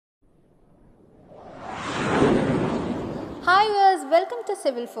Welcome to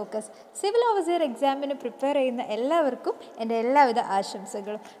civil focus. Civil officer എക്സാമിന് prepare ചെയ്യുന്ന എല്ലാവർക്കും എൻ്റെ എല്ലാവിധ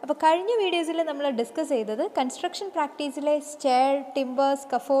ആശംസകളും. അപ്പോൾ കഴിഞ്ഞ വീഡിയോസിൽ നമ്മൾ ഡിസ്കസ് ചെയ്തത് construction പ്രാക്ടീസിലെ stair, timber,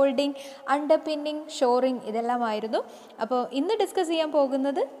 scaffolding, underpinning, shoring ഇതെല്ലാമായിരുന്നു. അപ്പോൾ ഇന്ന് ഡിസ്കസ് ചെയ്യാൻ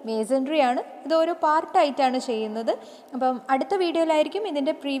പോകുന്നത് മേസൺറി ആണ്. ഇത് ഓരോ പാർട്ടായിട്ടാണ് ചെയ്യുന്നത്. അപ്പം അടുത്ത വീഡിയോയിലായിരിക്കും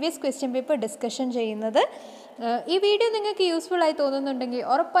ഇതിൻ്റെ പ്രീവിയസ് ക്വസ്റ്റ്യൻ പേപ്പർ ഡിസ്കഷൻ ചെയ്യുന്നത്. ഈ വീഡിയോ നിങ്ങൾക്ക് യൂസ്ഫുൾ ആയി തോന്നുന്നുണ്ടെങ്കിൽ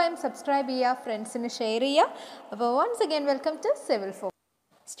ഉറപ്പായും സബ്സ്ക്രൈബ് ചെയ്യുക, ഫ്രണ്ട്സിന് ഷെയർ ചെയ്യുക. അപ്പോൾ once again welcome to civil focus.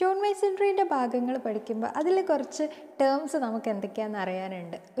 Stone മേസൺറിൻ്റെ ഭാഗങ്ങൾ പഠിക്കുമ്പോൾ അതിൽ കുറച്ച് ടേംസ് നമുക്ക് എന്തൊക്കെയാണെന്ന്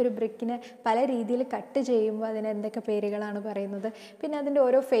അറിയാനുണ്ട്. ഒരു ബ്രിക്കിനെ പല രീതിയിൽ കട്ട് ചെയ്യുമ്പോൾ അതിന് എന്തൊക്കെ പേരുകളാണ് പറയുന്നത്, പിന്നെ അതിൻ്റെ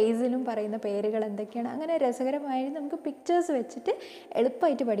ഓരോ ഫേസിലും പറയുന്ന പേരുകൾ എന്തൊക്കെയാണ്, അങ്ങനെ രസകരമായി നമുക്ക് പിക്ചേഴ്സ് വെച്ചിട്ട്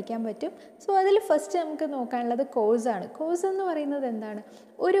എളുപ്പമായിട്ട് പഠിക്കാൻ പറ്റും. സോ അതിൽ ഫസ്റ്റ് നമുക്ക് നോക്കാനുള്ളത് കോഴ്സാണ്. കോഴ്സ് എന്ന് പറയുന്നത് എന്താണ്?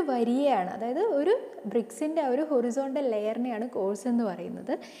 ഒരു വരിയെയാണ്, അതായത് ഒരു ബ്രിക്സിൻ്റെ ഒരു ഹൊറിസോണ്ടൽ ലെയറിനെയാണ് കോഴ്സ് എന്ന്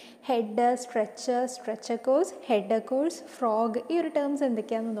പറയുന്നത്. Head, stretcher course, header course, frog, ഈ ഒരു ടേംസ്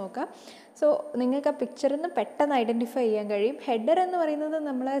എന്തൊക്കെയാണെന്ന് നോക്കാം. സോ നിങ്ങൾക്ക് ആ പിക്ചറിൽ നിന്ന് പെട്ടെന്ന് ഐഡൻറ്റിഫൈ ചെയ്യാൻ കഴിയും. ഹെഡർ എന്ന് പറയുന്നത്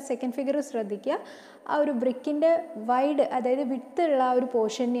നമ്മൾ സെക്കൻഡ് ഫിഗർ ശ്രദ്ധിക്കുക, ആ ഒരു ബ്രിക്കിൻ്റെ വൈഡ്, അതായത് വിട്ടുള്ള ആ ഒരു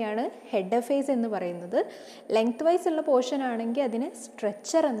പോർഷനെയാണ് ഹെഡർ ഫേസ് എന്ന് പറയുന്നത്. ലെങ്ത് വൈസ് ഉള്ള പോർഷൻ ആണെങ്കിൽ അതിനെ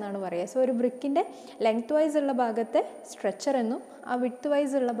സ്ട്രെച്ചർ എന്നാണ് പറയുക. സോ ഒരു ബ്രിക്കിൻ്റെ ലെങ്ത് വൈസ് ഉള്ള ഭാഗത്തെ സ്ട്രെച്ചർ എന്നും ആ വിട്ട്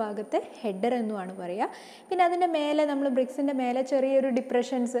വൈസ് ഉള്ള ഭാഗത്തെ ഹെഡർ എന്നുമാണ് പറയുക. പിന്നെ അതിൻ്റെ മേലെ നമ്മൾ ബ്രിക്സിൻ്റെ മേലെ ചെറിയൊരു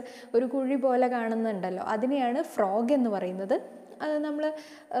ഡിപ്രഷൻസ്, ഒരു കുഴി പോലെ കാണുന്നുണ്ടല്ലോ, അതിനെയാണ് ഫ്രോഗ് എന്ന് പറയുന്നത്. അത് നമ്മൾ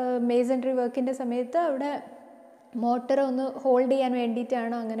മേസൺറി വർക്കിൻ്റെ സമയത്ത് അവിടെ മോട്ടർ ഒന്ന് ഹോൾഡ് ചെയ്യാൻ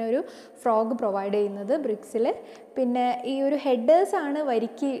വേണ്ടിയിട്ടാണ് അങ്ങനെ ഒരു ഫ്രോഗ് പ്രൊവൈഡ് ചെയ്യുന്നത് ബ്രിക്സിൽ. പിന്നെ ഈ ഒരു ഹെഡേഴ്സാണ്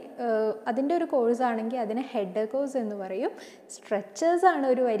വരിക്ക്, അതിൻ്റെ ഒരു കോഴ്സ് ആണെങ്കിൽ അതിനെ ഹെഡർ കോഴ്സ് എന്ന് പറയും. സ്ട്രെച്ചേഴ്സാണ്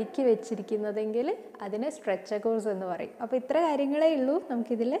ഒരു വരിക്ക് വെച്ചിരിക്കുന്നതെങ്കിൽ അതിനെ സ്ട്രെച്ചർ കോഴ്സ് എന്ന് പറയും. അപ്പോൾ ഇത്ര കാര്യങ്ങളേ ഉള്ളൂ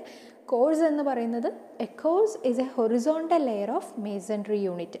നമുക്കിതിൽ. കോഴ്സ് എന്ന് പറയുന്നത് A course is A horizontal layer of masonry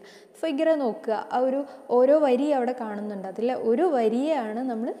unit. Figure നോക്കുക, ആ ഒരു ഓരോ വരി അവിടെ കാണുന്നുണ്ട്, അതിൽ ഒരു വരിയാണ്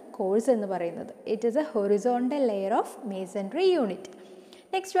നമ്മൾ കോഴ്സ് എന്ന് പറയുന്നത്. It is A horizontal layer of masonry unit.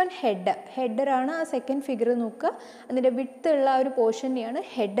 Next one header. ഹെഡറാണ് ആ സെക്കൻഡ് ഫിഗർ നോക്കുക, അതിൻ്റെ വിട്ടുള്ള ആ ഒരു പോർഷനെയാണ്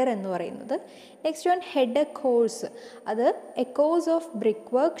ഹെഡർ എന്ന് പറയുന്നത്. Next one header course. അത് A course of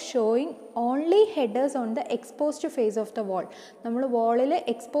brick work showing only headers on the exposed face of the wall. നമ്മൾ വാളിൽ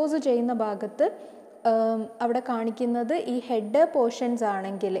expose ചെയ്യുന്ന ഭാഗത്ത് അവിടെ കാണിക്കുന്നത് ഈ ഹെഡർ പോർഷൻസ്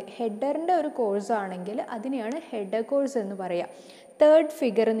ആണെങ്കിൽ, ഹെഡറിൻ്റെ ഒരു കോഴ്സ് ആണെങ്കിൽ അതിനെയാണ് ഹെഡർ കോഴ്സ് എന്ന് പറയുക. തേർഡ്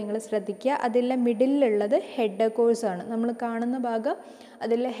ഫിഗർ നിങ്ങൾ ശ്രദ്ധിക്കുക, അതിലെ മിഡിലുള്ളത് ഹെഡർ കോഴ്സ് ആണ്. നമ്മൾ കാണുന്ന ഭാഗം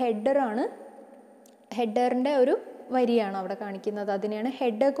അതിലെ ഹെഡറാണ്, ഹെഡറിൻ്റെ ഒരു വരിയാണ് അവിടെ കാണിക്കുന്നത്, അതിനെയാണ്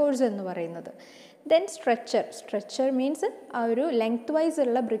ഹെഡർ കോഴ്സ് എന്ന് പറയുന്നത്. ദെൻ സ്ട്രെച്ചർ മീൻസ് ആ ഒരു ലെങ്ത് വൈസ്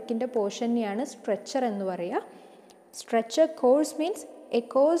ഉള്ള ബ്രിക്കിൻ്റെ പോർഷനെയാണ് സ്ട്രെച്ചർ എന്ന് പറയുക. Stretcher course means A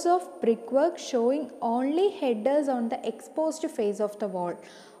course of brick work showing only headers on the exposed face of the wall.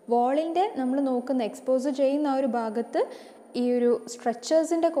 വാളിൻ്റെ നമ്മൾ നോക്കുന്ന എക്സ്പോസ് ചെയ്യുന്ന ആ ഒരു ഭാഗത്ത് ഈ ഒരു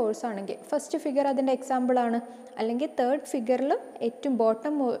സ്ട്രെച്ചേഴ്സിൻ്റെ കോഴ്സ് ആണെങ്കിൽ, ഫസ്റ്റ് ഫിഗർ അതിൻ്റെ എക്സാമ്പിളാണ്, അല്ലെങ്കിൽ തേർഡ് ഫിഗറിൽ ഏറ്റവും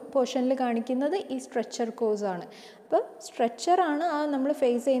ബോട്ടം പോർഷനിൽ കാണിക്കുന്നത് ഈ സ്ട്രെച്ചർ കോഴ്സാണ്. അപ്പോൾ സ്ട്രെച്ചറാണ് ആ നമ്മൾ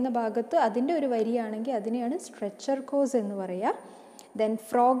ഫേസ് ചെയ്യുന്ന ഭാഗത്ത് അതിൻ്റെ ഒരു വരിയാണെങ്കിൽ അതിനെയാണ് സ്ട്രെച്ചർ കോഴ്സ് എന്ന് പറയുക. Then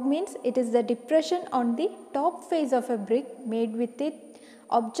frog means it is the depression on the top face of a brick made with it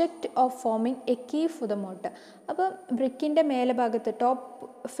object of forming a key for the mortar. അപ്പോൾ ബ്രിക്കിൻ്റെ മേലെ ഭാഗത്ത് ടോപ്പ്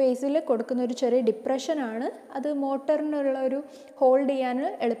ഫേസിൽ കൊടുക്കുന്ന ഒരു ചെറിയ ഡിപ്രഷനാണ്, അത് മോട്ടറിനുള്ള ഒരു ഹോൾഡ് ചെയ്യാൻ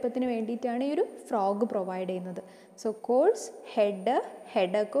എളുപ്പത്തിന് വേണ്ടിയിട്ടാണ് ഈ ഒരു ഫ്രോഗ് പ്രൊവൈഡ് ചെയ്യുന്നത്. So course,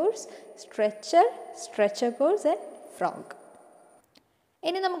 header course, stretcher course and frog.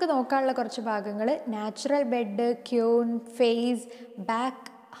 ഇനി നമുക്ക് നോക്കാനുള്ള കുറച്ച് ഭാഗങ്ങൾ: natural bed, queen, face, back,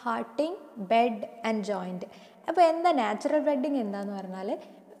 ഹാർട്ടിങ്, bed and joint. അപ്പോൾ എന്താ നാച്ചുറൽ ബെഡിങ് എന്താണെന്ന് പറഞ്ഞാൽ,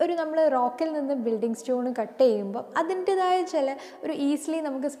 ഒരു നമ്മൾ റോക്കിൽ നിന്ന് ബിൽഡിംഗ് സ്റ്റോൺ കട്ട് ചെയ്യുമ്പോൾ അതിൻ്റെതായ ചില ഒരു ഈസിലി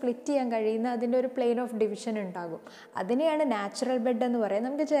നമുക്ക് സ്പ്ലിറ്റ് ചെയ്യാൻ കഴിയുന്ന അതിൻ്റെ ഒരു പ്ലെയിൻ ഓഫ് ഡിവിഷൻ ഉണ്ടാകും. അതിനെയാണ് നാച്ചുറൽ ബെഡ് എന്ന് പറയുന്നത്.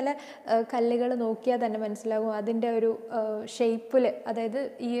 നമുക്ക് ചില കല്ലുകൾ നോക്കിയാൽ തന്നെ മനസ്സിലാകും അതിൻ്റെ ഒരു ഷേപ്പിൽ, അതായത്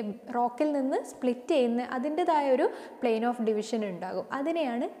ഈ റോക്കിൽ നിന്ന് സ്പ്ലിറ്റ് ചെയ്യുന്ന അതിൻ്റെതായ ഒരു പ്ലെയിൻ ഓഫ് ഡിവിഷൻ ഉണ്ടാകും.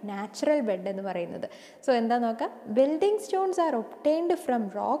 അതിനെയാണ് നാച്ചുറൽ ബെഡ് എന്ന് പറയുന്നത്. സോ എന്താ നോക്കാം: building stones R obtained from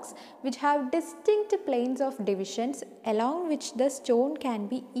rocks which have distinct planes of divisions along which the stone can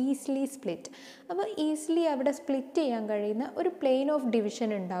be easily split. അപ്പോൾ ഈസിലി അവിടെ സ്പ്ലിറ്റ് ചെയ്യാൻ കഴിയുന്ന ഒരു പ്ലെയിൻ ഓഫ് ഡിവിഷൻ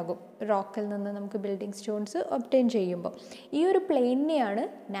ഉണ്ടാകും റോക്കിൽ നിന്ന് നമുക്ക് ബിൽഡിംഗ് സ്റ്റോൺസ് ഒബ്റ്റെയിൻ ചെയ്യുമ്പോൾ. ഈ ഒരു പ്ലെയിനെയാണ്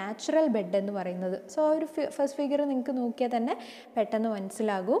നാച്ചുറൽ ബെഡ് എന്ന് പറയുന്നത്. സോ ആ ഒരു ഫസ്റ്റ് ഫിഗർ നിങ്ങൾക്ക് നോക്കിയാൽ തന്നെ പെട്ടെന്ന്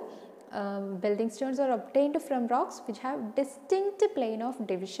മനസ്സിലാകും. Building stones are obtained from rocks which have distinct plane of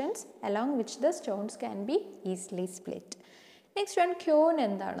divisions along which the stones can be easily split. Next one, quoin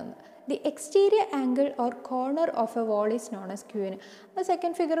എന്താണെന്ന്. The exterior angle or corner of a wall is known as quoin. അപ്പോൾ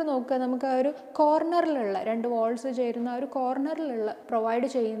second figure നോക്കുക, നമുക്ക് ആ ഒരു കോർണറിലുള്ള രണ്ട് walls ചേരുന്ന ആ ഒരു കോർണറിലുള്ള പ്രൊവൈഡ്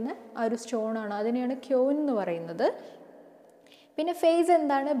ചെയ്യുന്ന ആ ഒരു സ്റ്റോണാണ്, അതിനെയാണ് ക്യോൻ എന്ന് പറയുന്നത്. പിന്നെ ഫേസ്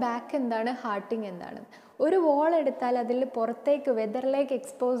എന്താണ്, ബാക്ക് എന്താണ്, ഹാർട്ടിങ് എന്താണ്. ഒരു വോൾ എടുത്താൽ അതിൽ പുറത്തേക്ക് വെതറിലേക്ക്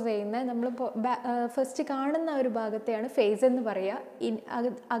എക്സ്പോസ് ചെയ്യുന്ന നമ്മൾ ഫസ്റ്റ് കാണുന്ന ഒരു ഭാഗത്തെയാണ് ഫേസ് എന്ന് പറയുക.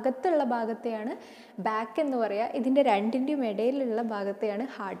 അകത്തുള്ള ഭാഗത്തെയാണ് ബാക്ക് എന്ന് പറയുക. ഇതിൻ്റെ രണ്ടിൻ്റെയും ഇടയിലുള്ള ഭാഗത്തെയാണ്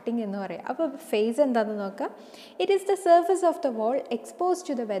ഹാർട്ടിങ് എന്ന് പറയുക. അപ്പോൾ ഫേസ് എന്താണെന്ന് നോക്കാം. It is the surface of the wall expose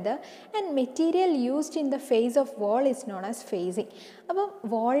to the weather and material used in the face of wall is known as phasing. അപ്പം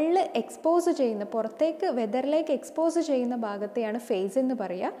വോളിൽ എക്സ്പോസ് ചെയ്യുന്ന, പുറത്തേക്ക് വെതറിലേക്ക് എക്സ്പോസ് ചെയ്യുന്ന ഭാഗത്തെയാണ് ഫേസ് എന്ന്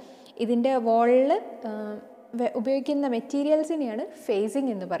പറയുക. ഇതിൻ്റെ വോളിൽ ഉപയോഗിക്കുന്ന മെറ്റീരിയൽസിനെയാണ്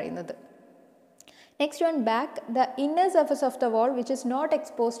ഫേസിങ് എന്ന് പറയുന്നത്. Next one, back, the inner surface of the wall which is not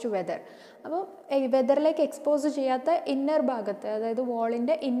expose to weather. അപ്പോൾ വെതറിലേക്ക് എക്സ്പോസ് ചെയ്യാത്ത ഇന്നർ ഭാഗത്ത്, അതായത്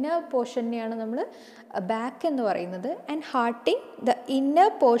വോളിൻ്റെ ഇന്നർ പോർഷനെയാണ് നമ്മൾ ബാക്ക് എന്ന് പറയുന്നത്. And ഹാർട്ടിങ്, the inner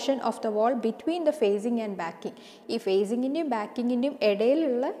portion of the wall between the phasing and backing. ഈ ഫേസിങ്ങിൻ്റെയും ബാക്കിങ്ങിൻ്റെയും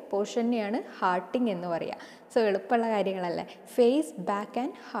ഇടയിലുള്ള പോർഷനെയാണ് ഹാർട്ടിങ് എന്ന് പറയുക. സോ എളുപ്പമുള്ള കാര്യങ്ങളല്ലേ, face, back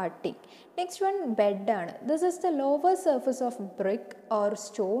and ഹാർട്ടിങ്. Next one, ബെഡാണ്. This is the lower surface of brick or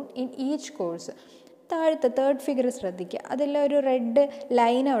stone in each course. താഴത്തെ third figure ശ്രദ്ധിക്കുക, അതിൽ ഒരു റെഡ്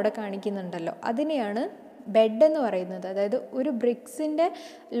ലൈൻ അവിടെ കാണിക്കുന്നുണ്ടല്ലോ, അതിനെയാണ് ബെഡ് എന്ന് പറയുന്നത്. അതായത് ഒരു ബ്രിക്സിൻ്റെ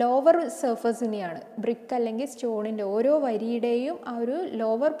ലോവർ സർഫസിനെയാണ്, ബ്രിക്ക് അല്ലെങ്കിൽ സ്റ്റോണിൻ്റെ ഓരോ വരിയുടെയും ആ ഒരു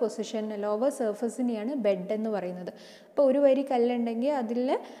ലോവർ പൊസിഷന്, ലോവർ സർഫസിനെയാണ് ബെഡ് എന്ന് പറയുന്നത്. അപ്പോൾ ഒരു വരി കല്ലുണ്ടെങ്കിൽ അതിൽ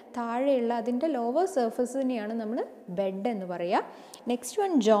താഴെയുള്ള അതിൻ്റെ ലോവർ സർഫസിനെയാണ് നമ്മൾ ബെഡ് എന്ന് പറയുക. Next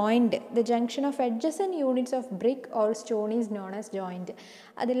one, joint. The junction of adjacent units of brick or stone is known as joint.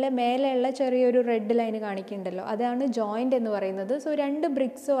 അതിലെ മേലെയുള്ള ചെറിയൊരു റെഡ് ലൈൻ കാണിക്കുന്നുണ്ടല്ലോ, അതാണ് ജോയിൻറ്റ് എന്ന് പറയുന്നത്. സോ രണ്ട്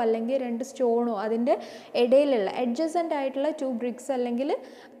ബ്രിക്സോ അല്ലെങ്കിൽ രണ്ട് സ്റ്റോണോ അതിൻ്റെ ഇടയിലുള്ള അഡ്ജസൻ്റ് ആയിട്ടുള്ള 2 ബ്രിക്സ് അല്ലെങ്കിൽ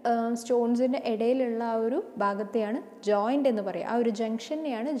സ്റ്റോൺസിൻ്റെ ഇടയിലുള്ള ആ ഒരു ഭാഗത്തെയാണ് ജോയിൻ്റ് എന്ന് പറയുക. ആ ഒരു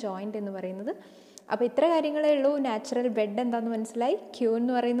ജംഗ്ഷനെയാണ് ജോയിൻ്റ് എന്ന് പറയുന്നത്. അപ്പോൾ ഇത്ര കാര്യങ്ങളേ ഉള്ളൂ. നാച്ചുറൽ ബെഡ് എന്താണെന്ന് മനസ്സിലായി. ക്യൂ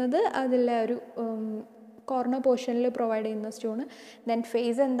എന്ന് പറയുന്നത് അതിലെ ഒരു കോർണർ പോർഷനിൽ പ്രൊവൈഡ് ചെയ്യുന്ന സ്റ്റോണ്. ദെൻ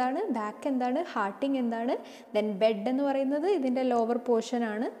ഫേസ് എന്താണ്, ബാക്ക് എന്താണ്, ഹാർട്ടിങ് എന്താണ്. ദെൻ ബെഡ് എന്ന് പറയുന്നത് ഇതിൻ്റെ ലോവർ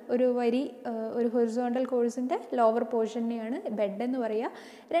പോർഷനാണ്. ഒരു വരി, ഒരു ഹൊറിസോണ്ടൽ കോഴ്സിൻ്റെ ലോവർ പോർഷനെയാണ് ബെഡ് എന്ന് പറയുക.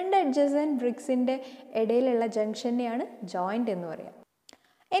 രണ്ട് അഡ്ജസൻറ്റ് ബ്രിക്സിൻ്റെ ഇടയിലുള്ള ജംഗ്ഷനെയാണ് ജോയിൻ്റ് എന്ന് പറയുക.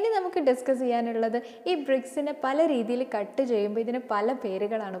 ഇനി നമുക്ക് ഡിസ്കസ് ചെയ്യാനുള്ളത് ഈ ബ്രിക്സിനെ പല രീതിയിൽ കട്ട് ചെയ്യുമ്പോൾ ഇതിന് പല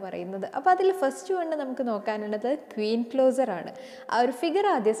പേരുകളാണ് പറയുന്നത്. അപ്പോൾ അതിൽ ഫസ്റ്റ് വൺ നമുക്ക് നോക്കാനുള്ളത് ക്വീൻ ക്ലോസർ ആണ്. ആ ഒരു ഫിഗർ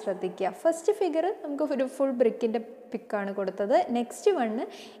ആദ്യം ശ്രദ്ധിക്കുക. ഫസ്റ്റ് ഫിഗർ നമുക്ക് ഒരു ഫുൾ ബ്രിക്കിൻ്റെ പിക്കാണ് കൊടുത്തത്. നെക്സ്റ്റ് വണ്ണ്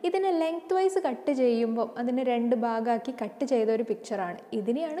ഇതിനെ ലെങ്ത് വൈസ് കട്ട് ചെയ്യുമ്പോൾ അതിനെ 2 ഭാഗമാക്കി കട്ട് ചെയ്ത ഒരു പിക്ചറാണ്.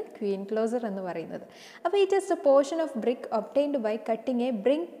 ഇതിനെയാണ് ക്വീൻ ക്ലോസർ എന്ന് പറയുന്നത്. അപ്പോൾ it is the portion of brick obtained by cutting A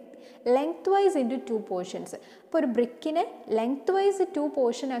brick length vice into 2 portions. അപ്പോൾ ഒരു ബ്രിക്കിനെ length vice 2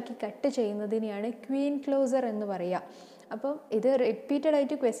 പോർഷനാക്കി cut ചെയ്യുന്നതിനെയാണ് Queen closer എന്ന് പറയുക. അപ്പം ഇത് റിപ്പീറ്റഡ്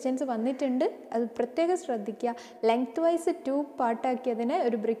ആയിട്ട് ക്വസ്റ്റ്യൻസ് വന്നിട്ടുണ്ട്, അത് പ്രത്യേകം ശ്രദ്ധിക്കുക. ലെങ്ത് വൈസ് 2 പാർട്ടാക്കി അതിനെ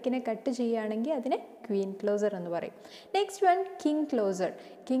ഒരു ബ്രിക്കിനെ കട്ട് ചെയ്യുകയാണെങ്കിൽ അതിനെ ക്വീൻ ക്ലോസർ എന്ന് പറയും. Next one, king closer.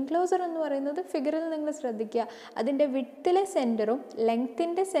 King closer എന്ന് പറയുന്നത് ഫിഗറിൽ നിങ്ങൾ ശ്രദ്ധിക്കുക, അതിൻ്റെ വിഡ്ത്തിലെ സെൻറ്ററും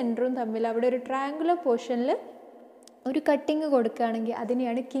ലെങ്ത്തിൻ്റെ സെൻറ്ററും തമ്മിൽ അവിടെ ഒരു ട്രയാങ്കുലർ പോർഷനിൽ ഒരു കട്ടിങ് കൊടുക്കുകയാണെങ്കിൽ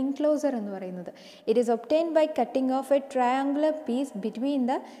അതിനെയാണ് കിങ് ക്ലോസർ എന്ന് പറയുന്നത്. It is obtained by cutting of A triangular piece between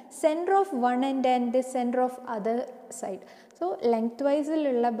the centre of one end and the centre of other side. So length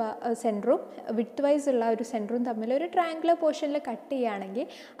വൈസിലുള്ള സെൻറ്ററും width വൈസുള്ള ഒരു സെൻറ്ററും തമ്മിൽ ഒരു ട്രയാങ്കുലർ പോർഷനിൽ കട്ട് ചെയ്യുകയാണെങ്കിൽ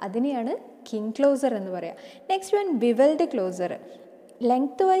അതിനെയാണ് കിങ് ക്ലോസർ എന്ന് പറയുക. Next one, bevelled closer.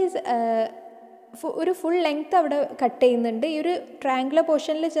 Length vice ഒരു full length അവിടെ കട്ട് ചെയ്യുന്നുണ്ട്. ഈ ഒരു ട്രയാങ്കുലർ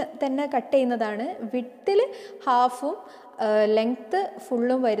പോർഷനിൽ തന്നെ കട്ട് ചെയ്യുന്നതാണ്. വിഡ്ത്തിൽ ഹാഫും ലെങ്ത്ത്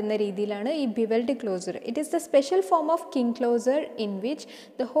ഫുള്ളും വരുന്ന രീതിയിലാണ് ഈ bevelled closer. It is the special form of king closer in which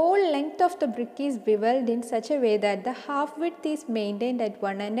the whole length of the brick is bevelled in such a way that the half width is maintained at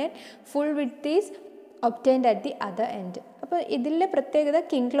one end and full width is obtained at the other end. അപ്പോൾ ഇതിലെ പ്രത്യേകത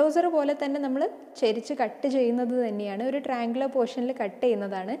king closer പോലെ തന്നെ നമ്മൾ ചെരിച്ച് cut ചെയ്യുന്നത് തന്നെയാണ്. ഒരു ട്രയാങ്കുലർ പോർഷനിൽ കട്ട്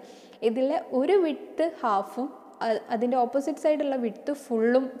ചെയ്യുന്നതാണ്. ഇതിലെ ഒരു വിഡ്ത്ത് ഹാഫും അതിൻ്റെ ഓപ്പോസിറ്റ് സൈഡുള്ള വിഡ്ത്ത്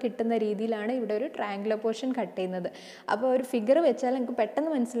ഫുള്ളും കിട്ടുന്ന രീതിയിലാണ് ഇവിടെ ഒരു ട്രയാങ്കുലർ പോർഷൻ കട്ട് ചെയ്യുന്നത്. അപ്പോൾ ഒരു ഫിഗർ വെച്ചാൽ നമുക്ക്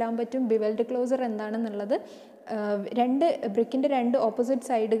പെട്ടെന്ന് മനസ്സിലാകാൻ പറ്റും ബിവൽഡ് ക്ലോസർ എന്താണെന്നുള്ളത്. ബ്രിക്കിൻ്റെ 2 ഓപ്പോസിറ്റ്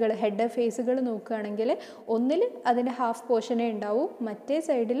സൈഡുകൾ, ഹെഡ് ഫേസുകൾ നോക്കുകയാണെങ്കിൽ ഒന്നിൽ അതിൻ്റെ ഹാഫ് പോർഷനേ ഉണ്ടാവൂ, മറ്റേ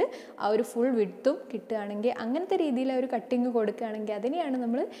സൈഡിൽ ആ ഒരു ഫുൾ വിഡ്ത്തും കിട്ടുകയാണെങ്കിൽ അങ്ങനത്തെ രീതിയിൽ ഒരു കട്ടിങ് കൊടുക്കുകയാണെങ്കിൽ അതിനെയാണ്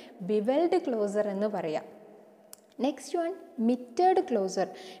നമ്മൾ ബിവൽഡ് ക്ലോസർ എന്ന് പറയുക. Next one, മിറ്റേഡ് closer.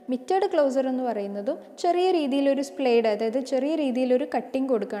 മിറ്റേഡ് ക്ലോസർ എന്ന് പറയുന്നതും ചെറിയ രീതിയിലൊരു സ്പ്ലേഡ്, അതായത് ചെറിയ രീതിയിലൊരു കട്ടിങ്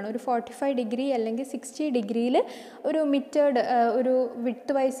കൊടുക്കുകയാണ്. ഒരു 45 ഡിഗ്രി അല്ലെങ്കിൽ 60 ഡിഗ്രിയിൽ ഒരു മിറ്റേഡ്, ഒരു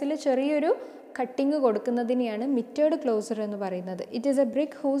വിഡ്ത്ത് വൈസിൽ ചെറിയൊരു കട്ടിങ് കൊടുക്കുന്നതിനെയാണ് മിറ്റേഡ് ക്ലോസർ എന്ന് പറയുന്നത്. It is A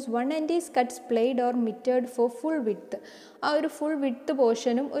brick whose one end is cut splayed or മിറ്റേഡ് four full width. ആ ഒരു ഫുൾ വിഡ്ത്ത്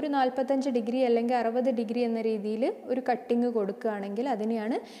പോർഷനും ഒരു 45 ഡിഗ്രി അല്ലെങ്കിൽ 60 ഡിഗ്രി എന്ന രീതിയിൽ ഒരു കട്ടിങ് കൊടുക്കുകയാണെങ്കിൽ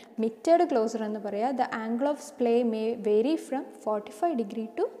അതിനെയാണ് മിറ്റേഡ് ക്ലോസർ എന്ന് പറയുക. The angle of സ്പ്ലേ may vary from 45 degree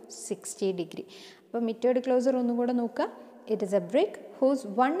to 60 degree. അപ്പോൾ മിറ്റേഡ് ക്ലോസർ ഒന്നും കൂടെ നോക്കുക. It is a brick whose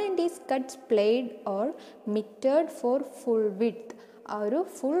one end is cut splayed or mitred for full width. ആ ഒരു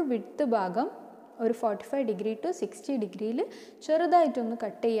ഫുൾ വിഡ്ത്ത് ഭാഗം ഒരു 45 ഡിഗ്രി ടു 60 ഡിഗ്രിയിൽ ചെറുതായിട്ടൊന്ന്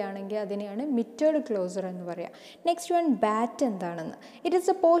കട്ട് ചെയ്യുകയാണെങ്കിൽ അതിനെയാണ് മിറ്റേഡ് ക്ലോസർ എന്ന് പറയുക. നെക്സ്റ്റ് വൺ ബാറ്റ് എന്താണെന്ന്. It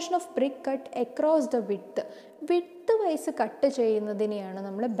is A portion of brick cut across the width. Width vice cut ചെയ്യുന്നതിനെയാണ്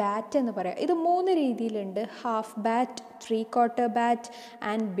നമ്മൾ ബാറ്റ് എന്ന് പറയുക. ഇത് 3 രീതിയിലുണ്ട്: half bat, 3/4 bat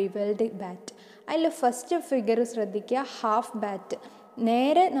and bevelled bat. അതിൽ ഫസ്റ്റ് ഫിഗർ ശ്രദ്ധിക്കുക, ഹാഫ് ബാറ്റ്.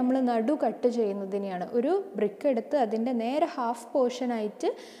 നേരെ നമ്മൾ നടു കട്ട് ചെയ്യുന്നതിനെയാണ്, ഒരു ബ്രിക്ക് എടുത്ത് അതിൻ്റെ നേരെ half പോർഷനായിട്ട്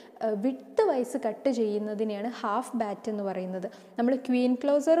width vice cut ചെയ്യുന്നതിനെയാണ് half bat എന്ന് പറയുന്നത്. നമ്മൾ ക്വീൻ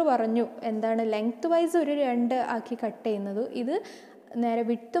ക്ലോസർ പറഞ്ഞു എന്താണ് ലെങ്ത് വൈസ് ഒരു 2 ആക്കി കട്ട് ചെയ്യുന്നത്. ഇത് നേരെ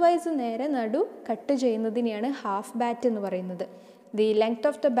വിഡ്ത്ത് വൈസ് നേരെ നടു കട്ട് ചെയ്യുന്നതിനെയാണ് ഹാഫ് ബാറ്റ് എന്ന് പറയുന്നത്. The length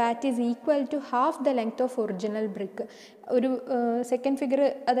of the bat is equal to half the length of original brick. ഒരു സെക്കൻഡ് ഫിഗർ,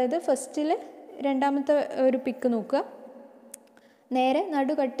 അതായത് ഫസ്റ്റിൽ രണ്ടാമത്തെ ഒരു പിക്ക് നോക്കുക. നേരെ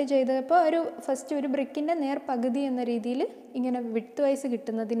നടു കട്ട് ചെയ്തപ്പോൾ ഫസ്റ്റ് ഒരു ബ്രിക്കിൻ്റെ നേർ പകുതി എന്ന രീതിയിൽ ഇങ്ങനെ വിഡ്ത്ത് വൈസ്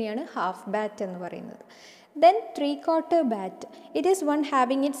കിട്ടുന്നതിനെയാണ് ഹാഫ് ബാറ്റ് എന്ന് പറയുന്നത്. Then 3/4 bat. It is one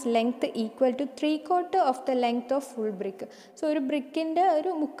having its length equal to 3/4 of the length of full brick. So ഒരു ബ്രിക്കിൻ്റെ ഒരു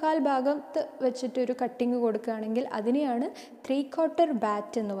 1/4 ഭാഗത്ത് വെച്ചിട്ട് ഒരു കട്ടിങ് കൊടുക്കുകയാണെങ്കിൽ അതിനെയാണ് 3/4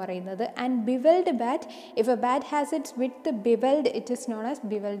 bat എന്ന് പറയുന്നത്. And beveled bat, if a bat has its width beveled, it is known as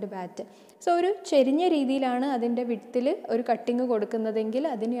beveled bat. So ഒരു ചെരിഞ്ഞ രീതിയിലാണ് അതിൻ്റെ വിഡ്ത്തിൽ ഒരു കട്ടിങ് കൊടുക്കുന്നതെങ്കിൽ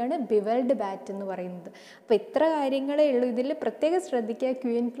അതിനെയാണ് ബിവൽഡ് ബാറ്റ് എന്ന് പറയുന്നത്. അപ്പോൾ ഇത്ര കാര്യങ്ങളേ ഉള്ളൂ. ഇതിൽ പ്രത്യേകം ശ്രദ്ധിക്കുക,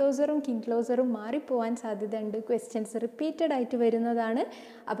 ക്വീൻ ക്ലോസറും കിങ് ക്ലോസറും മാറിപ്പോവാൻ സാധ്യതയുണ്ട്. ക്വസ്റ്റ്യൻസ് റിപ്പീറ്റഡ് ആയിട്ട് വരുന്നതാണ്.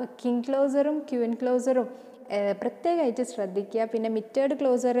 അപ്പോൾ കിങ് ക്ലോസറും ക്വീൻ ക്ലോസറും പ്രത്യേകമായിട്ട് ശ്രദ്ധിക്കുക. പിന്നെ മിറ്റേഡ്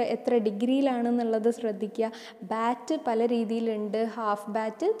ക്ലോസർ എത്ര ഡിഗ്രിയിലാണെന്നുള്ളത് ശ്രദ്ധിക്കുക. ബാറ്റ് പല രീതിയിലുണ്ട്: half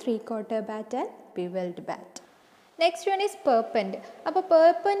bat, 3/4 bat and bevelled bat. Next one is പെർപെൻഡ്. അപ്പോൾ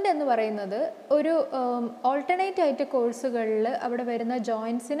പെർപെൻഡ് എന്ന് പറയുന്നത് ഒരു ഓൾട്ടർനേറ്റ് ആയിട്ട് കോഴ്സുകളിൽ അവിടെ വരുന്ന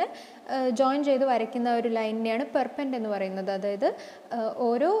ജോയിൻസിനെ ജോയിൻ ചെയ്ത് വരയ്ക്കുന്ന ഒരു ലൈനിനെയാണ് പെർപെൻഡ് എന്ന് പറയുന്നത്. അതായത്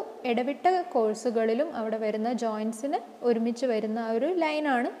ഓരോ ഇടവിട്ട കോഴ്സുകളിലും അവിടെ വരുന്ന ജോയിൻസിന് ഒരുമിച്ച് വരുന്ന ആ ഒരു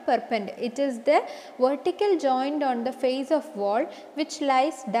ലൈനാണ് പെർപെൻഡ്. It is the vertical joint on the face of wall which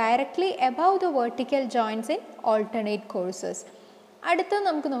lies directly above the vertical joints in alternate courses. അടുത്ത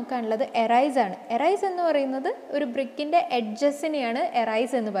നമുക്ക് നോക്കാനുള്ളത് എറൈസ് ആണ്. എറൈസ് എന്ന് പറയുന്നത് ഒരു ബ്രിക്കിൻ്റെ എഡ്ജസിനെയാണ്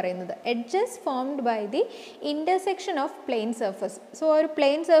എറൈസ് എന്ന് പറയുന്നത്. Edges formed by the intersection of plane surface. So ഒരു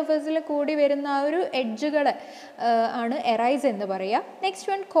plain സർഫസിൽ കൂടി വരുന്ന ആ ഒരു എഡ്ജുകൾ ആണ് എറൈസ് എന്ന് പറയുക.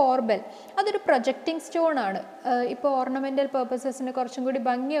 Next one corbel. അതൊരു പ്രൊജക്റ്റിംഗ് സ്റ്റോൺ ആണ്. ഇപ്പോൾ ഓർണമെൻ്റൽ പർപ്പസസിന് കുറച്ചും കൂടി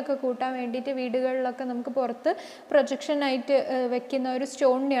ഭംഗിയൊക്കെ കൂട്ടാൻ വേണ്ടിയിട്ട് വീടുകളിലൊക്കെ നമുക്ക് പുറത്ത് പ്രൊജക്ഷനായിട്ട് വെക്കുന്ന ഒരു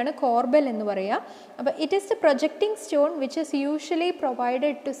സ്റ്റോണിനെയാണ് കോർബൽ എന്ന് പറയുക. അപ്പോൾ it is the projecting stone which is usually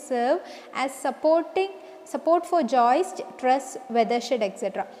provided to serve as support for joist, truss, weather shed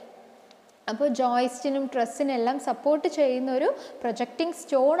etc. അപ്പോൾ ജോയിസ്റ്റിനും ട്രസ്സിനെല്ലാം സപ്പോർട്ട് ചെയ്യുന്ന ഒരു പ്രൊജക്റ്റിംഗ്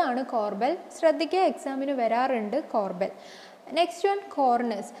സ്റ്റോൺ ആണ് കോർബൽ. ശ്രദ്ധിക്കുക, എക്സാമിന് വരാറുണ്ട് കോർബൽ. Next one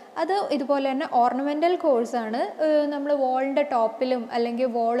corners. അത് ഇതുപോലെ തന്നെ ഓർണമെൻ്റൽ കോഴ്സാണ്. നമ്മൾ വാളിൻ്റെ ടോപ്പിലും അല്ലെങ്കിൽ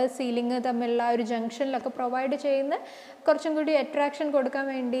വാള് സീലിംഗ് തമ്മിലുള്ള ഒരു ജംഗ്ഷനിലൊക്കെ പ്രൊവൈഡ് ചെയ്യുന്ന കുറച്ചും കൂടി അട്രാക്ഷൻ കൊടുക്കാൻ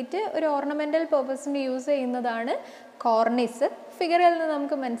വേണ്ടിയിട്ട് ഒരു ഓർണമെൻ്റൽ പർപ്പസിന് യൂസ് ചെയ്യുന്നതാണ് കോർണിസ്. ഫിഗറിൽ നിന്ന്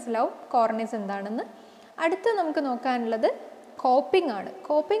നമുക്ക് മനസ്സിലാവും കോർണിസ് എന്താണെന്ന്. അടുത്ത് നമുക്ക് നോക്കാനുള്ളത് കോപ്പിംഗ് ആണ്.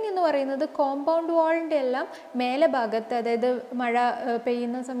 കോപ്പിംഗ് എന്ന് പറയുന്നത് കോമ്പൗണ്ട് വാളിൻ്റെ എല്ലാം മേലെ ഭാഗത്ത്, അതായത് മഴ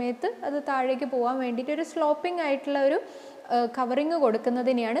പെയ്യുന്ന സമയത്ത് അത് താഴേക്ക് പോകാൻ വേണ്ടിയിട്ട് ഒരു സ്ലോപ്പിംഗ് ആയിട്ടുള്ള ഒരു കവറിങ്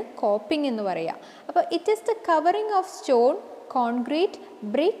കൊടുക്കുന്നതിനെയാണ് കോപ്പിംഗ് എന്ന് പറയുക. അപ്പോൾ it is the covering of stone, concrete,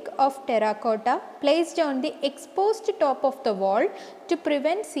 brick of terracotta placed on the exposed top of the wall to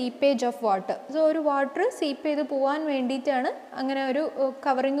prevent seepage of water. So ഒരു വാട്ടർ സീപ്പ് ചെയ്ത് പോകാൻ വേണ്ടിയിട്ടാണ് അങ്ങനെ ഒരു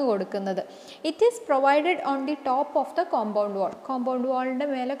കവറിങ് കൊടുക്കുന്നത്. It is provided on the top of the compound wall. Compound വാളിൻ്റെ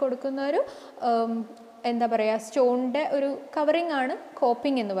മേലെ കൊടുക്കുന്ന ഒരു എന്താ പറയുക, സ്റ്റോണിൻ്റെ ഒരു കവറിങ് ആണ്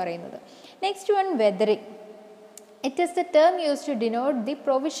കോപ്പിംഗ് എന്ന് പറയുന്നത്. Next one weathering. It is the term used to denote the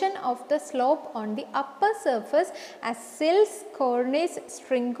provision of the slope on the upper surface as sills, cornice,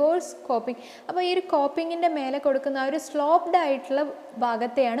 stringers, coping. അപ്പോൾ ഈ ഒരു കോപ്പിങ്ങിൻ്റെ മേലെ കൊടുക്കുന്ന ആ ഒരു സ്ലോപ്ഡ് ആയിട്ടുള്ള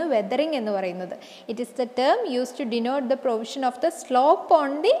ഭാഗത്തെയാണ് വെതറിങ് എന്ന് പറയുന്നത്. It is the term used to denote the provision of the slope on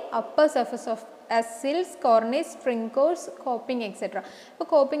the upper surface of as sills, cornice, spring course, coping etc. അപ്പോൾ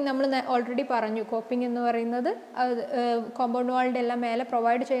കോപ്പിംഗ് നമ്മൾ ഓൾറെഡി പറഞ്ഞു. കോപ്പിംഗ് എന്ന് പറയുന്നത് കോമ്പൗണ്ട് വാളിൻ്റെ എല്ലാം മേലെ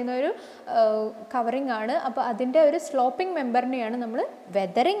പ്രൊവൈഡ് ചെയ്യുന്ന ഒരു കവറിംഗ് ആണ്. അപ്പോൾ അതിൻ്റെ ഒരു സ്ലോപ്പിംഗ് മെമ്പറിനെയാണ് നമ്മൾ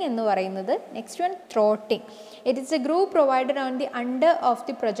വെതറിംഗ് എന്ന് പറയുന്നത്. Next one ത്രോട്ടിംഗ്. It is A groove provided on the under of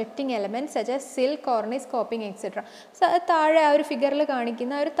the projecting elements such as സിൽ, കോർണിസ്, കോപ്പിംഗ് എക്സെട്ര. താഴെ ആ ഒരു ഫിഗറിൽ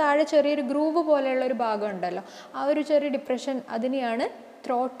കാണിക്കുന്ന ഒരു താഴെ ചെറിയൊരു ഗ്രൂവ് പോലെയുള്ള ഒരു ഭാഗം ഉണ്ടല്ലോ, ആ ഒരു ചെറിയ ഡിപ്രഷൻ, അതിനെയാണ്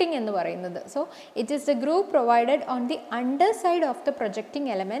ത്രോട്ടിംഗ് എന്ന് പറയുന്നത്. So it is the groove provided on the under side of the projecting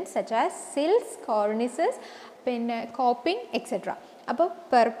elements such as Silks, കോർണിസസ്, പിന്നെ കോപ്പിംഗ് എക്സെട്ര. അപ്പോൾ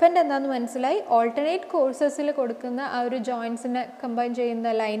പെർപെൻഡ് എന്താണെന്ന് മനസ്സിലായി. ഓൾട്ടർനേറ്റ് കോഴ്സസിൽ കൊടുക്കുന്ന ആ ഒരു ജോയിൻസിനെ കമ്പൈൻ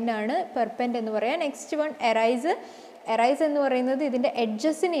ചെയ്യുന്ന ലൈനാണ് പെർപെൻഡ് എന്ന് പറയുക. Next one arise. എറൈസ് എന്ന് പറയുന്നത് ഇതിൻ്റെ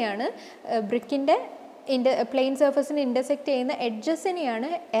എഡ്ജസിനെയാണ്, ബ്രിക്കിൻ്റെ പ്ലെയിൻ സർഫസിന് ഇൻ്റർസെക്റ്റ് ചെയ്യുന്ന എഡ്ജസിനെയാണ്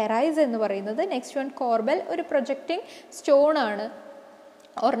എറൈസ് എന്ന് പറയുന്നത്. Next one corbel. ഒരു പ്രൊജക്റ്റിംഗ് സ്റ്റോൺ ആണ്,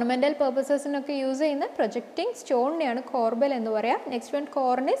 ഓർണമെൻ്റൽ പർപ്പസസിനൊക്കെ യൂസ് ചെയ്യുന്ന പ്രൊജക്റ്റിംഗ് സ്റ്റോണിനെയാണ് കോർബൽ എന്ന് പറയുക. Next one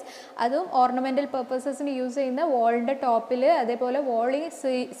cornice. അതും ഓർണമെൻ്റൽ പർപ്പസസിന് യൂസ് ചെയ്യുന്ന വാളിൻ്റെ ടോപ്പിൽ അതേപോലെ വാളിൽ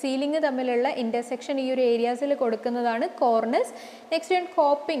സീലിംഗ് തമ്മിലുള്ള ഇൻ്റർസെക്ഷൻ ഈ ഒരു ഏരിയാസിൽ കൊടുക്കുന്നതാണ് cornice. Next one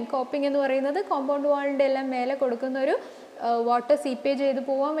coping. Coping എന്ന് പറയുന്നത് കോമ്പൗണ്ട് വാളിൻ്റെ എല്ലാം മേലെ കൊടുക്കുന്ന ഒരു വാട്ടർ സീപ്പേജ് ചെയ്ത്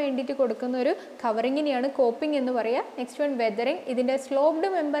പോകാൻ വേണ്ടിയിട്ട് കൊടുക്കുന്ന ഒരു കവറിങ്ങിനെയാണ് കോപ്പിംഗ് എന്ന് പറയുക. Next one weathering. ഇതിൻ്റെ സ്ലോപ്ഡ്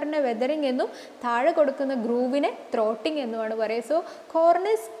മെമ്പറിനെ വെതറിംഗ് എന്നും താഴെ കൊടുക്കുന്ന ഗ്രൂവിനെ ത്രോട്ടിംഗ് എന്നുമാണ് പറയുക. So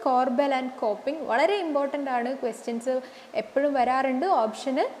cornice, corbel and coping വളരെ ഇമ്പോർട്ടൻ്റ് ആണ്. ക്വസ്റ്റ്യൻസ് എപ്പോഴും വരാറുണ്ട്.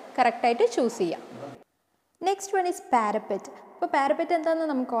 ഓപ്ഷന് കറക്റ്റായിട്ട് ചൂസ് ചെയ്യാം. Next one is parapet. അപ്പോൾ പാരപ്പറ്റ് എന്താണെന്ന്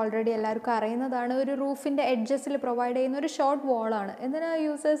നമുക്ക് ഓൾറെഡി എല്ലാവർക്കും അറിയുന്നതാണ്. ഒരു റൂഫിൻ്റെ എഡ്ജസിൽ പ്രൊവൈഡ് ചെയ്യുന്ന ഒരു ഷോർട്ട് വാളാണ്. എന്തിനാ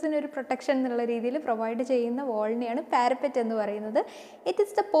യൂസേഴ്സിന് ഒരു പ്രൊട്ടക്ഷൻ എന്നുള്ള രീതിയിൽ പ്രൊവൈഡ് ചെയ്യുന്ന വാളിനെയാണ് പാരപ്പറ്റ് എന്ന് പറയുന്നത്. It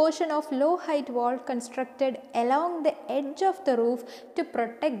is the portion of law height wall constructed along the edge of the roof to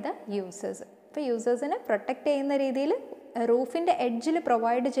protect the users. അപ്പോൾ യൂസേഴ്സിനെ പ്രൊട്ടക്റ്റ് ചെയ്യുന്ന രീതിയിൽ റൂഫിൻ്റെ എഡ്ജിൽ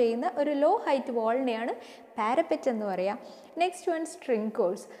പ്രൊവൈഡ് ചെയ്യുന്ന ഒരു ലോ ഹൈറ്റ് വാളിനെയാണ് പാരപ്പറ്റ് എന്ന് പറയാം. Next one string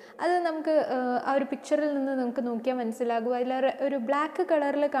course. അത് നമുക്ക് ആ ഒരു പിക്ചറിൽ നിന്ന് നമുക്ക് നോക്കിയാൽ മനസ്സിലാകും. അതിൽ ഒരു ബ്ലാക്ക്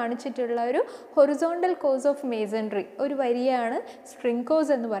കളറിൽ കാണിച്ചിട്ടുള്ള ഒരു ഹൊറിസോണ്ടൽ കോഴ്സ് ഓഫ് മേസൺറി ഒരു വരിയാണ് സ്ട്രിങ്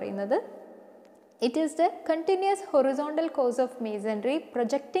കോഴ്സ് എന്ന് പറയുന്നത്. It is the continuous horizontal course of masonry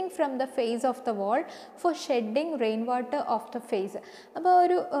projecting from the face of the wall for shedding rainwater off the face. അപ്പോൾ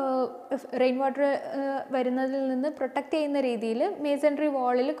ഒരു റെയിൻ വാട്ടർ വരുന്നതിൽ നിന്ന് പ്രൊട്ടക്റ്റ് ചെയ്യുന്ന രീതിയിൽ മേസൺറി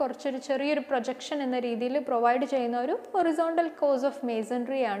വാളിൽ ചെറിയൊരു പ്രൊജക്ഷൻ എന്ന രീതിയിൽ പ്രൊവൈഡ് ചെയ്യുന്ന ഒരു horizontal course of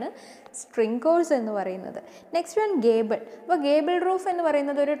മേസൺറിയാണ് string course എന്ന് പറയുന്നത്. Next one gable. അപ്പോൾ ഗേബിൾ റൂഫ് എന്ന്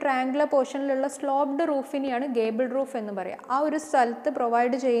പറയുന്നത് ഒരു ട്രയാങ്കുലർ പോർഷനിലുള്ള സ്ലോപ്ഡ് റൂഫിനെയാണ് ഗേബിൾ റൂഫ് എന്ന് പറയുക. ആ ഒരു സ്ഥലത്ത്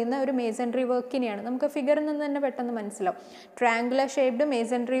പ്രൊവൈഡ് ചെയ്യുന്ന ഒരു മേസൺറി വർക്കിനെയാണ്, നമുക്ക് ഫിഗറിൽ നിന്ന് തന്നെ പെട്ടെന്ന് മനസ്സിലാവും, ട്രയാങ്കുലർ ഷേപ്ഡ്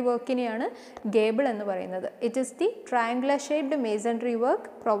മേസൺറി വർക്കിനെയാണ് ഗേബിൾ എന്ന് പറയുന്നത്. It is the triangular shaped masonry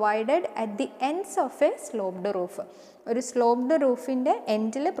work provided at the ends of A sloped roof. ഒരു സ്ലോപ്ഡ് റൂഫിൻ്റെ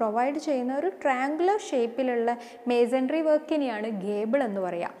എൻഡിൽ പ്രൊവൈഡ് ചെയ്യുന്ന ഒരു ട്രയാങ്കുലർ ഷേപ്പിലുള്ള മേസൺറി വർക്കിനെയാണ് ഗേബിൾ എന്ന്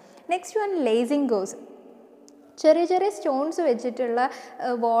പറയുക. Next one lacing course. ചെറിയ ചെറിയ സ്റ്റോൺസ് വെച്ചിട്ടുള്ള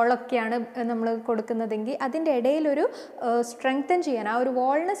വാളൊക്കെയാണ് നമ്മൾ കൊടുക്കുന്നതെങ്കിൽ അതിൻ്റെ ഇടയിലൊരു സ്ട്രെങ്തൻ ചെയ്യാൻ, ആ ഒരു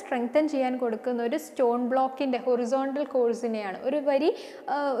വാളിനെ സ്ട്രെങ്തൻ ചെയ്യാൻ കൊടുക്കുന്ന ഒരു സ്റ്റോൺ ബ്ലോക്കിൻ്റെ ഹൊറിസോണ്ടൽ കോഴ്സിനെയാണ്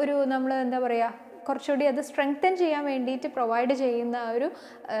ഒരു നമ്മൾ എന്താ പറയുക കുറച്ചുകൂടി അത് സ്ട്രെങ്തൻ ചെയ്യാൻ വേണ്ടിയിട്ട് പ്രൊവൈഡ് ചെയ്യുന്ന ആ ഒരു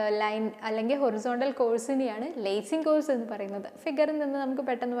ലൈൻ അല്ലെങ്കിൽ ഹൊറിസോണ്ടൽ കോഴ്സിനെയാണ് ലേസിംഗ് കോഴ്സ് എന്ന് പറയുന്നത്. ഫിഗറിൽ നിന്ന് നമുക്ക്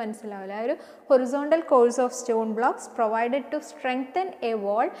പെട്ടെന്ന് മനസ്സിലാവില്ല. ആ ഒരു horizontal course of stone blocks provided to strengthen A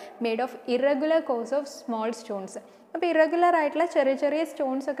wall made of irregular course of small stones. അപ്പോൾ ഇറഗുലർ ആയിട്ടുള്ള ചെറിയ ചെറിയ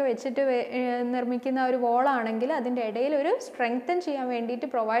സ്റ്റോൺസ് ഒക്കെ വെച്ചിട്ട് നിർമ്മിക്കുന്ന ഒരു വാളാണെങ്കിൽ അതിൻ്റെ ഇടയിൽ ഒരു സ്ട്രെങ്തൻ ചെയ്യാൻ വേണ്ടിയിട്ട്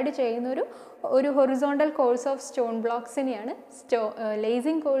പ്രൊവൈഡ് ചെയ്യുന്ന ഒരു horizontal course of stone ബ്ലോക്സിനെയാണ്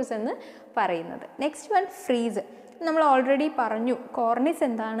lacing course എന്ന് പറയുന്നത്. Next one freeze. നമ്മൾ ഓൾറെഡി പറഞ്ഞു കോർണിസ്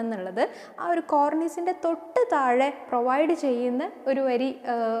എന്താണെന്നുള്ളത്. ആ ഒരു കോർണിസിൻ്റെ തൊട്ട് താഴെ പ്രൊവൈഡ് ചെയ്യുന്ന ഒരു വരി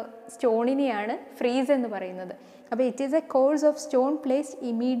സ്റ്റോണിനെയാണ് ഫ്രീസ് എന്ന് പറയുന്നത്. അപ്പോൾ it is A course of stone placed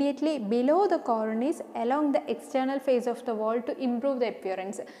immediately below the cornice along the external face of the wall to improve the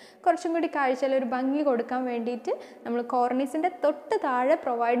appearance. കുറച്ചും കൂടി കാഴ്ചയിൽ ഒരു ഭംഗി കൊടുക്കാൻ വേണ്ടിയിട്ട് നമ്മൾ കോർണീസിൻ്റെ തൊട്ട് താഴെ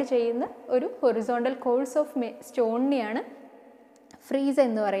പ്രൊവൈഡ് ചെയ്യുന്ന ഒരു ഹൊറിസോണ്ടൽ കോഴ്സ് ഓഫ് സ്റ്റോണിനെയാണ് ഫ്രീസ്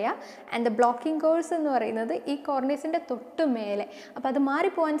എന്ന് പറയുക. ആൻഡ് ദ ബ്ലോക്കിംഗ് കോഴ്സ് എന്ന് പറയുന്നത് ഈ കോർണീസിൻ്റെ തൊട്ട് മേലെ. അപ്പോൾ അത്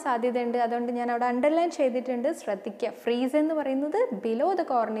മാറിപ്പോകാൻ സാധ്യതയുണ്ട്, അതുകൊണ്ട് ഞാൻ അവിടെ അണ്ടർലൈൻ ചെയ്തിട്ടുണ്ട്, ശ്രദ്ധിക്കുക. ഫ്രീസ് എന്ന് പറയുന്നത് ബിലോ ദ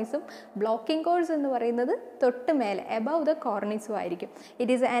കോർണീസും ബ്ലോക്കിംഗ് കോഴ്സ് എന്ന് പറയുന്നത് തൊട്ട് മേലെ എബവ് ദ കോർണീസും ആയിരിക്കും.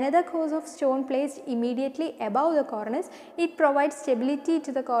 It is another course of stone placed immediately above the cornice. It provide stability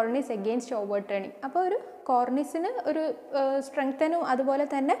to the cornice against over turning. അപ്പോൾ ഒരു കോർണീസിന് ഒരു സ്ട്രെങ്തനും അതുപോലെ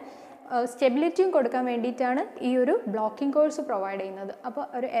തന്നെ സ്റ്റെബിലിറ്റിയും കൊടുക്കാൻ വേണ്ടിയിട്ടാണ് ഈ ഒരു ബ്ലോക്കിംഗ് കോഴ്സ് പ്രൊവൈഡ് ചെയ്യുന്നത്. അപ്പോൾ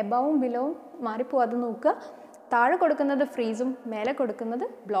ഒരു എബവും ബിലോവും മാറിപ്പോവാതെ നോക്കുക. താഴെ കൊടുക്കുന്നത് ഫ്രീസും മേലെ കൊടുക്കുന്നത്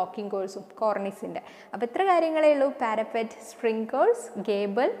ബ്ലോക്കിംഗ് കോഴ്സും കോർണിസിൻ്റെ. അപ്പോൾ ഇത്ര കാര്യങ്ങളേ ഉള്ളൂ: parapet, spring course,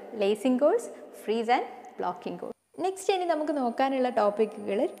 gable, lacing course, freeze and blocking course. Next ഇനി നമുക്ക് നോക്കാനുള്ള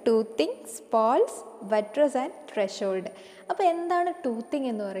ടോപ്പിക്കുകൾ ടൂത്തിങ്, സ്പോൾസ്, ബട്രസ് ആൻഡ് ത്രെഷോൾഡ്. അപ്പോൾ എന്താണ് ടൂത്തിങ്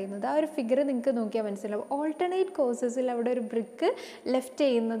എന്ന് പറയുന്നത്? ആ ഒരു ഫിഗർ നിങ്ങൾക്ക് നോക്കിയാൽ മനസ്സിലാവും. ഓൾട്ടർനേറ്റ് കോഴ്സസിൽ അവിടെ ഒരു ബ്രിക്ക് ലെഫ്റ്റ്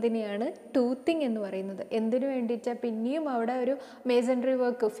ചെയ്യുന്നതിനെയാണ് ടൂത്തിങ് എന്ന് പറയുന്നത്. എന്തിനു വേണ്ടിയിട്ടാണ്? പിന്നെയും അവിടെ ഒരു മേസൺറി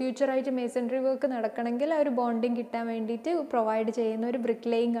വർക്ക്, ഫ്യൂച്ചറായിട്ട് മേസൺറി വർക്ക് നടക്കണമെങ്കിൽ ആ ഒരു ബോണ്ടിങ് കിട്ടാൻ വേണ്ടിയിട്ട് പ്രൊവൈഡ് ചെയ്യുന്ന ഒരു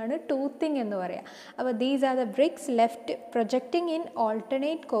ബ്രിക്ക് ലേയിങ് ആണ് ടൂത്തിങ് എന്ന് പറയുക. അപ്പോൾ these are the BRICS left projecting in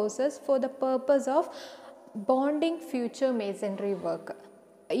alternate courses for the purpose of bonding future masonry work.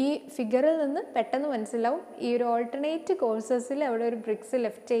 ഈ ഫിഗറിൽ നിന്ന് പെട്ടെന്ന് മനസ്സിലാവും, ഈ ഒരു ഓൾട്ടർനേറ്റ് കോഴ്സസിൽ അവിടെ ഒരു ബ്രിക്സ്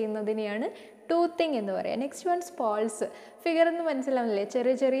ലെഫ്റ്റ് ചെയ്യുന്നതിനെയാണ് ടൂത്തിങ് എന്ന് പറയുക. Next one സ്പോൾസ്. ഫിഗറിൽ നിന്ന് മനസ്സിലാവുന്നില്ലേ?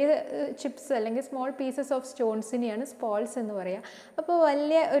 ചെറിയ ചെറിയ ചിപ്സ് അല്ലെങ്കിൽ സ്മോൾ പീസസ് ഓഫ് സ്റ്റോൺസിനെയാണ് സ്പോൾസ് എന്ന് പറയുക. അപ്പോൾ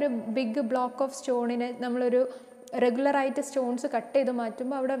വലിയ ഒരു ബിഗ് ബ്ലോക്ക് ഓഫ് സ്റ്റോണിനെ നമ്മളൊരു റെഗുലറായിട്ട് സ്റ്റോൺസ് കട്ട് ചെയ്ത്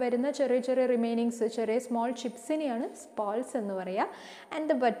മാറ്റുമ്പോൾ അവിടെ വരുന്ന ചെറിയ ചെറിയ റിമൈനിങ്സ്, ചെറിയ സ്മോൾ ചിപ്സിനെയാണ് സ്പോൾസ് എന്ന് പറയുക. ആൻഡ്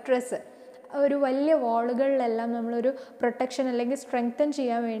ദ ബട്രസ്, ഒരു വലിയ വാളുകളിലെല്ലാം നമ്മളൊരു പ്രൊട്ടക്ഷൻ അല്ലെങ്കിൽ സ്ട്രെങ്തൻ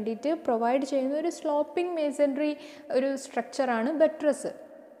ചെയ്യാൻ വേണ്ടിയിട്ട് പ്രൊവൈഡ് ചെയ്യുന്ന ഒരു സ്ലോപ്പിംഗ് മേസൺറി ഒരു സ്ട്രക്ചറാണ് ബട്രസ്.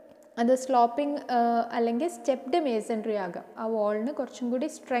 അത് സ്ലോപ്പിംഗ് അല്ലെങ്കിൽ സ്റ്റെപ്ഡ് മേസൺറി ആകാം. ആ വാളിന് കുറച്ചും കൂടി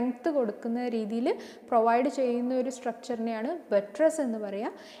സ്ട്രെങ്ത് കൊടുക്കുന്ന രീതിയിൽ പ്രൊവൈഡ് ചെയ്യുന്ന ഒരു സ്ട്രക്ചറിനെയാണ് ബട്രസ് എന്ന്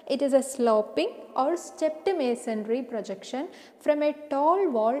പറയുക. It is A sloping or stepped masonry projection from A toll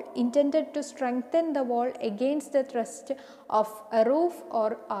wall intended to strengthen the wall against the thrust of A roof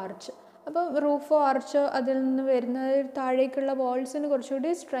or arch. അപ്പോൾ റൂഫോ ആർച്ചോ അതിൽ നിന്ന് വരുന്ന താഴേക്കുള്ള വാൾസിന്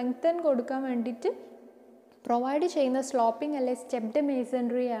കുറച്ചുകൂടി സ്ട്രെങ്തൻ കൊടുക്കാൻ വേണ്ടിയിട്ട് പ്രൊവൈഡ് ചെയ്യുന്ന സ്ലോപ്പിംഗ് അല്ലെ സ്റ്റെപ്ഡ്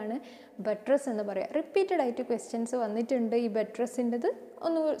മേസൺറിയാണ് ബട്രസ് എന്ന് പറയുക. റിപ്പീറ്റഡ് ആയിട്ട് ക്വസ്റ്റ്യൻസ് വന്നിട്ടുണ്ട് ഈ ബട്രസിൻ്റെത്,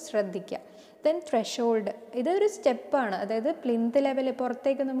 ഒന്ന് ശ്രദ്ധിക്കുക. ദെൻ ത്രെഷോൾഡ്, ഇതൊരു സ്റ്റെപ്പാണ്. അതായത് പ്ലിന്ത് ലെവൽ,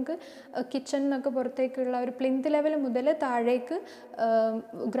 പുറത്തേക്ക് നമുക്ക് കിച്ചണിൽ നിന്നൊക്കെ പുറത്തേക്കുള്ള ഒരു പ്ലിന്ത് ലെവൽ മുതൽ താഴേക്ക്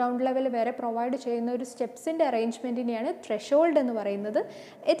ഗ്രൗണ്ട് ലെവൽ വരെ പ്രൊവൈഡ് ചെയ്യുന്ന ഒരു സ്റ്റെപ്സിൻ്റെ അറേഞ്ച്മെൻറ്റിനെയാണ് ത്രെഷോൾഡ് എന്ന് പറയുന്നത്.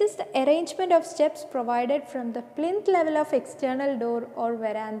 It is the arrangement of steps provided from the plinth level of external door or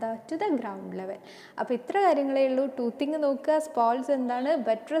വെരാന്ത to the ground level. അപ്പോൾ ഇത്ര കാര്യങ്ങളേ ഉള്ളൂ. ടൂത്തിങ് നോക്കുക, സ്പോൾസ് എന്താണ്,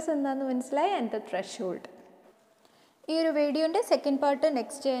 ബട്രസ് എന്താണെന്ന് മനസ്സിലായി, ആൻഡ് ദ ത്രെഷോൾഡ്. ഈ ഒരു വീഡിയോൻ്റെ സെക്കൻഡ് പാർട്ട്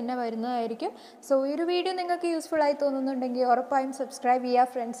നെക്സ്റ്റ് തന്നെ വരുന്നതായിരിക്കും. സോ ഈ ഒരു വീഡിയോ നിങ്ങൾക്ക് യൂസ്ഫുൾ ആയി തോന്നുന്നുണ്ടെങ്കിൽ ഉറപ്പായും സബ്സ്ക്രൈബ് ചെയ്യുക,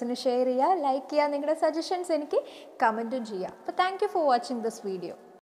 ഫ്രണ്ട്സിന് ഷെയർ ചെയ്യുക, ലൈക്ക് ചെയ്യുക, നിങ്ങളുടെ സജഷൻസ് എനിക്ക് കമൻറ്റും ചെയ്യുക. അപ്പോൾ thank you for watching this video.